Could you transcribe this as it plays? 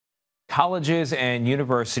Colleges and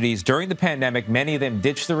universities during the pandemic, many of them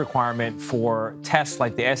ditched the requirement for tests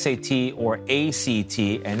like the SAT or ACT.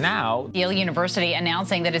 And now Yale University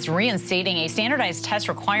announcing that it's reinstating a standardized test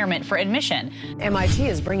requirement for admission. MIT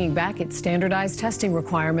is bringing back its standardized testing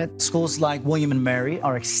requirement. Schools like William and Mary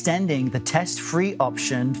are extending the test-free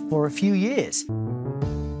option for a few years.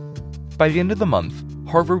 By the end of the month,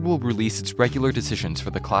 Harvard will release its regular decisions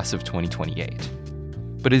for the class of 2028.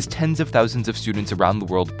 But as tens of thousands of students around the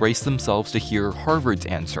world brace themselves to hear Harvard's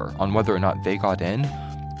answer on whether or not they got in,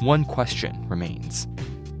 one question remains.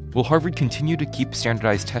 Will Harvard continue to keep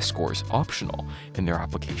standardized test scores optional in their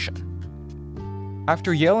application?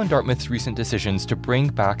 After Yale and Dartmouth's recent decisions to bring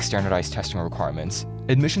back standardized testing requirements,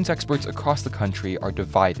 admissions experts across the country are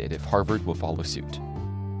divided if Harvard will follow suit.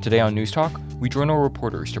 Today on Newstalk, we join our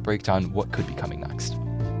reporters to break down what could be coming next.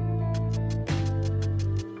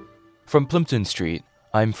 From Plimpton Street,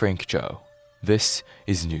 I'm Frank Zhou. This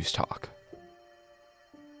is Newstalk.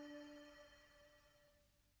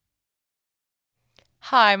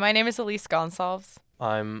 Hi, my name is Elyse Goncalves.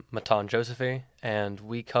 I'm Matan Josephy, and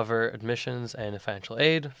we cover admissions and financial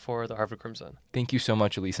aid for the Harvard Crimson. Thank you so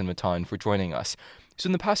much, Elyse and Matan, for joining us. So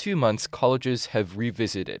in the past few months, colleges have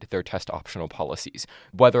revisited their test optional policies,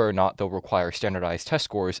 whether or not they'll require standardized test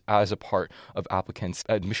scores as a part of applicants'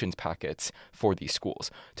 admissions packets for these schools.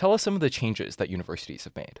 Tell us some of the changes that universities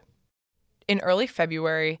have made. In early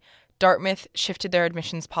February, Dartmouth shifted their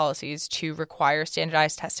admissions policies to require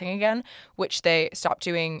standardized testing again, which they stopped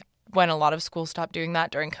doing when a lot of schools stopped doing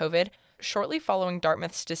that during COVID. Shortly following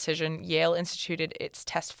Dartmouth's decision, Yale instituted its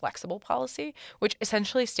test flexible policy, which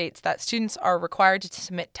essentially states that students are required to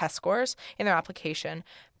submit test scores in their application,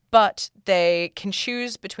 but they can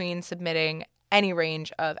choose between submitting any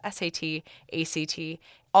range of SAT, ACT,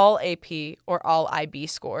 all AP, or all IB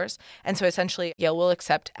scores. And so essentially, Yale will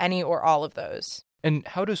accept any or all of those. And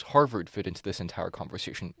how does Harvard fit into this entire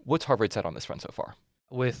conversation? What's Harvard said on this front so far?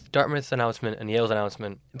 With Dartmouth's announcement and Yale's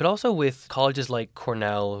announcement, but also with colleges like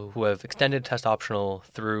Cornell, who have extended test optional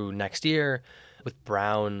through next year, with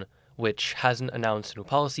Brown, which hasn't announced a new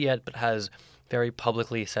policy yet, but has very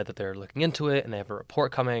publicly said that they're looking into it and they have a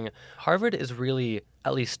report coming. Harvard is really,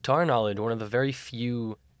 at least to our knowledge, one of the very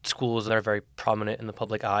few schools that are very prominent in the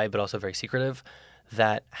public eye, but also very secretive,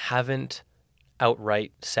 that haven't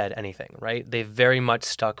outright said anything, right? They've very much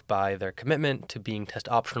stuck by their commitment to being test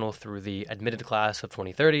optional through the admitted class of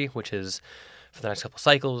 2030, which is for the next couple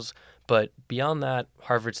cycles. But beyond that,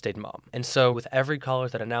 Harvard stayed mum. And so with every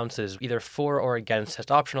college that announces either for or against test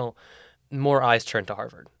optional, more eyes turn to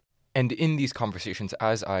Harvard. And in these conversations,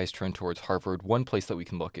 as eyes turn towards Harvard, one place that we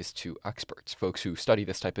can look is to experts, folks who study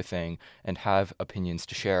this type of thing and have opinions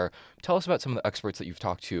to share. Tell us about some of the experts that you've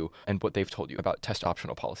talked to and what they've told you about test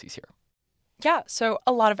optional policies here. Yeah, so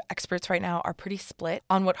a lot of experts right now are pretty split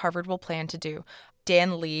on what Harvard will plan to do.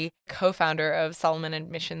 Dan Lee, co-founder of Solomon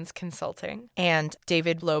Admissions Consulting, and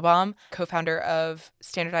David Lobaum, co-founder of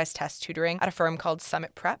standardized test tutoring at a firm called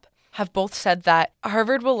Summit Prep, have both said that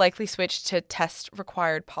Harvard will likely switch to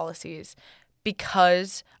test-required policies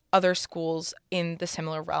because other schools in the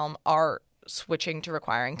similar realm are switching to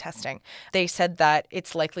requiring testing. They said that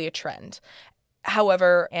it's likely a trend.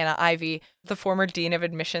 However, Anna Ivey, the former dean of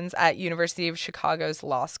admissions at University of Chicago's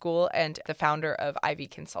law school and the founder of Ivey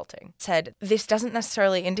Consulting, said this doesn't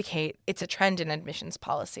necessarily indicate it's a trend in admissions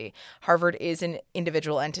policy. Harvard is an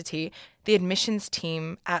individual entity. The admissions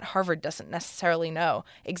team at Harvard doesn't necessarily know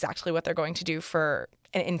exactly what they're going to do for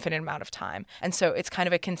an infinite amount of time. And so it's kind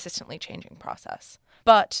of a consistently changing process.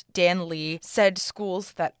 But Dan Lee said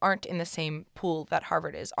schools that aren't in the same pool that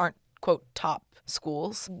Harvard is, aren't, quote, top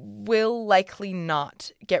schools, will likely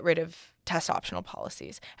not get rid of test optional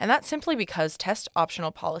policies. And that's simply because test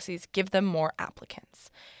optional policies give them more applicants.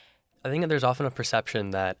 I think that there's often a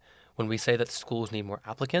perception that when we say that schools need more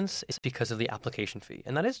applicants, it's because of the application fee.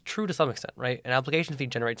 And that is true to some extent, right? An application fee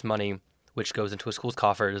generates money, which goes into a school's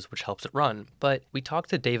coffers, which helps it run. But we talked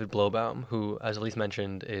to David Blobaum, who, as Elyse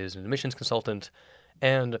mentioned, is an admissions consultant.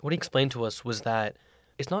 And what he explained to us was that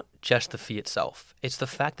it's not just the fee itself. It's the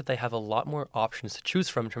fact that they have a lot more options to choose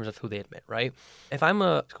from in terms of who they admit, right? If I'm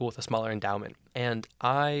a school with a smaller endowment and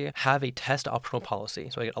I have a test optional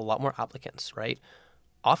policy, so I get a lot more applicants, right?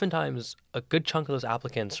 Oftentimes, a good chunk of those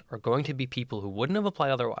applicants are going to be people who wouldn't have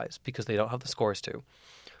applied otherwise because they don't have the scores to,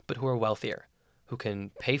 but who are wealthier, who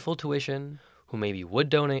can pay full tuition, who maybe would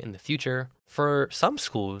donate in the future. For some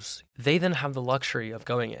schools, they then have the luxury of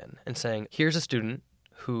going in and saying, here's a student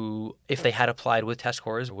who, if they had applied with test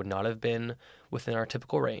scores, would not have been within our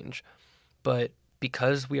typical range. But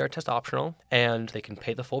because we are test optional and they can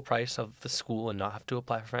pay the full price of the school and not have to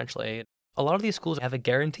apply for financial aid, a lot of these schools have a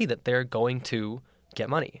guarantee that they're going to get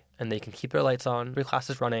money, and they can keep their lights on, their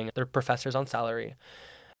classes running, their professors on salary.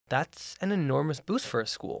 That's an enormous boost for a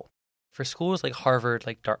school. For schools like Harvard,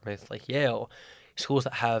 like Dartmouth, like Yale, schools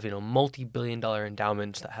that have, multi-billion-dollar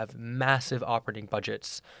endowments, that have massive operating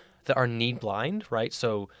budgets, that are need blind, right?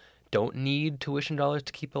 So don't need tuition dollars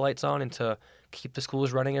to keep the lights on and to keep the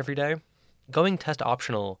schools running every day. Going test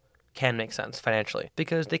optional can make sense financially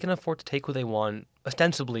because they can afford to take what they want,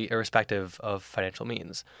 ostensibly irrespective of financial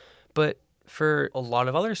means. But for a lot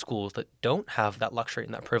of other schools that don't have that luxury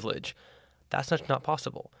and that privilege, that's not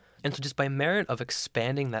possible. And so just by merit of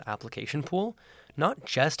expanding that application pool, not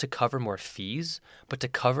just to cover more fees, but to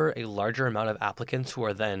cover a larger amount of applicants who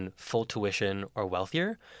are then full tuition or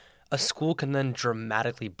wealthier, a school can then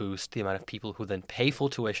dramatically boost the amount of people who then pay full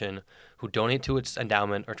tuition, who donate to its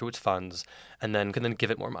endowment or to its funds, and then can then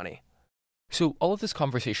give it more money. So all of this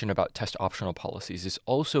conversation about test optional policies is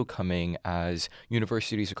also coming as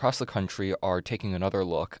universities across the country are taking another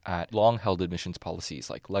look at long-held admissions policies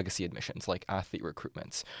like legacy admissions, like athlete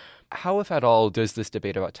recruitments. How, if at all, does this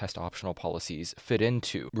debate about test optional policies fit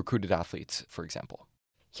into recruited athletes, for example?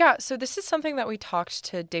 Yeah, so this is something that we talked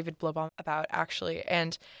to David Blobom about, actually,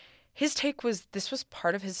 and his take was this was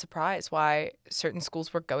part of his surprise why certain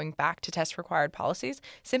schools were going back to test-required policies,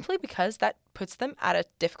 simply because that puts them at a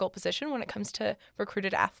difficult position when it comes to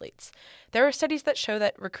recruited athletes. There are studies that show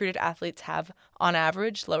that recruited athletes have, on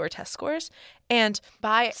average, lower test scores, and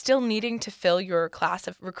by still needing to fill your class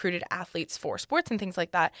of recruited athletes for sports and things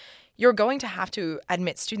like that, you're going to have to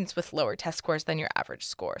admit students with lower test scores than your average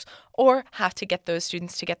scores, or have to get those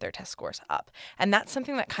students to get their test scores up. And that's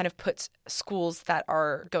something that kind of puts schools that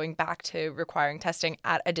are going back to requiring testing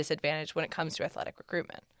at a disadvantage when it comes to athletic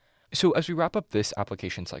recruitment. So as we wrap up this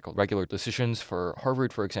application cycle, regular decisions for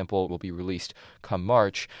Harvard, for example, will be released come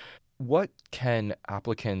March. What can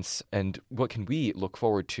applicants and what can we look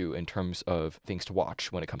forward to in terms of things to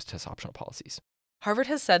watch when it comes to test optional policies? Harvard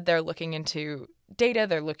has said they're looking into data,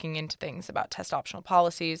 they're looking into things about test optional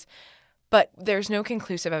policies, but there's no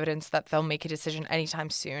conclusive evidence that they'll make a decision anytime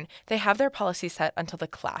soon. They have their policy set until the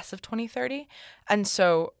class of 2030, and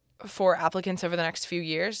so for applicants over the next few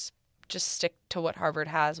years, just stick to what Harvard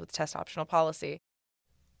has with test optional policy.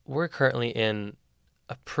 We're currently in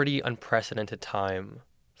a pretty unprecedented time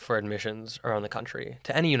for admissions around the country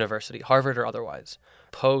to any university, Harvard or otherwise.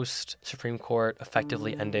 Post Supreme Court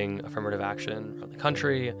effectively ending affirmative action around the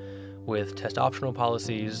country, with test optional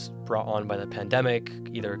policies brought on by the pandemic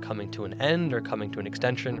either coming to an end or coming to an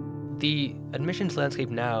extension. The admissions landscape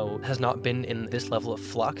now has not been in this level of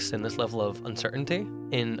flux and this level of uncertainty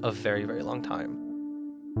in a very, very long time.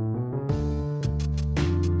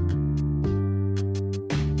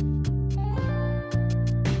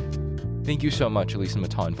 Thank you so much, Elyse and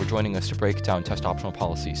Matan, for joining us to break down test optional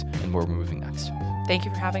policies and where we're moving next. Thank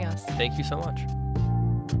you for having us. Thank you so much.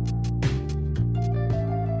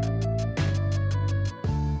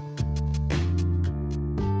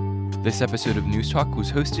 This episode of Newstalk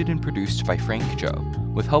was hosted and produced by Frank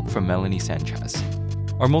Zhou, with help from Melanie Sanchez.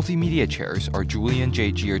 Our multimedia chairs are Julian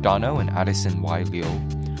J. Giordano and Addison Y. Liu.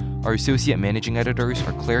 Our associate managing editors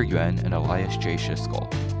are Claire Yuan and Elias J. Schiskal.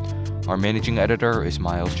 Our managing editor is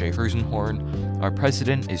Miles J. Herzenhorn. Our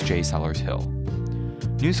president is Jay Sellers-Hill.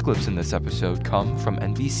 News clips in this episode come from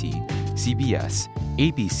NBC, CBS,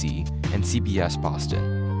 ABC, and CBS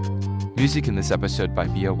Boston. Music in this episode by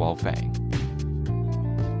Bia Walfang.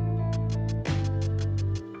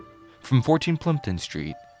 From 14 Plimpton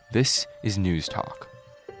Street, this is Newstalk.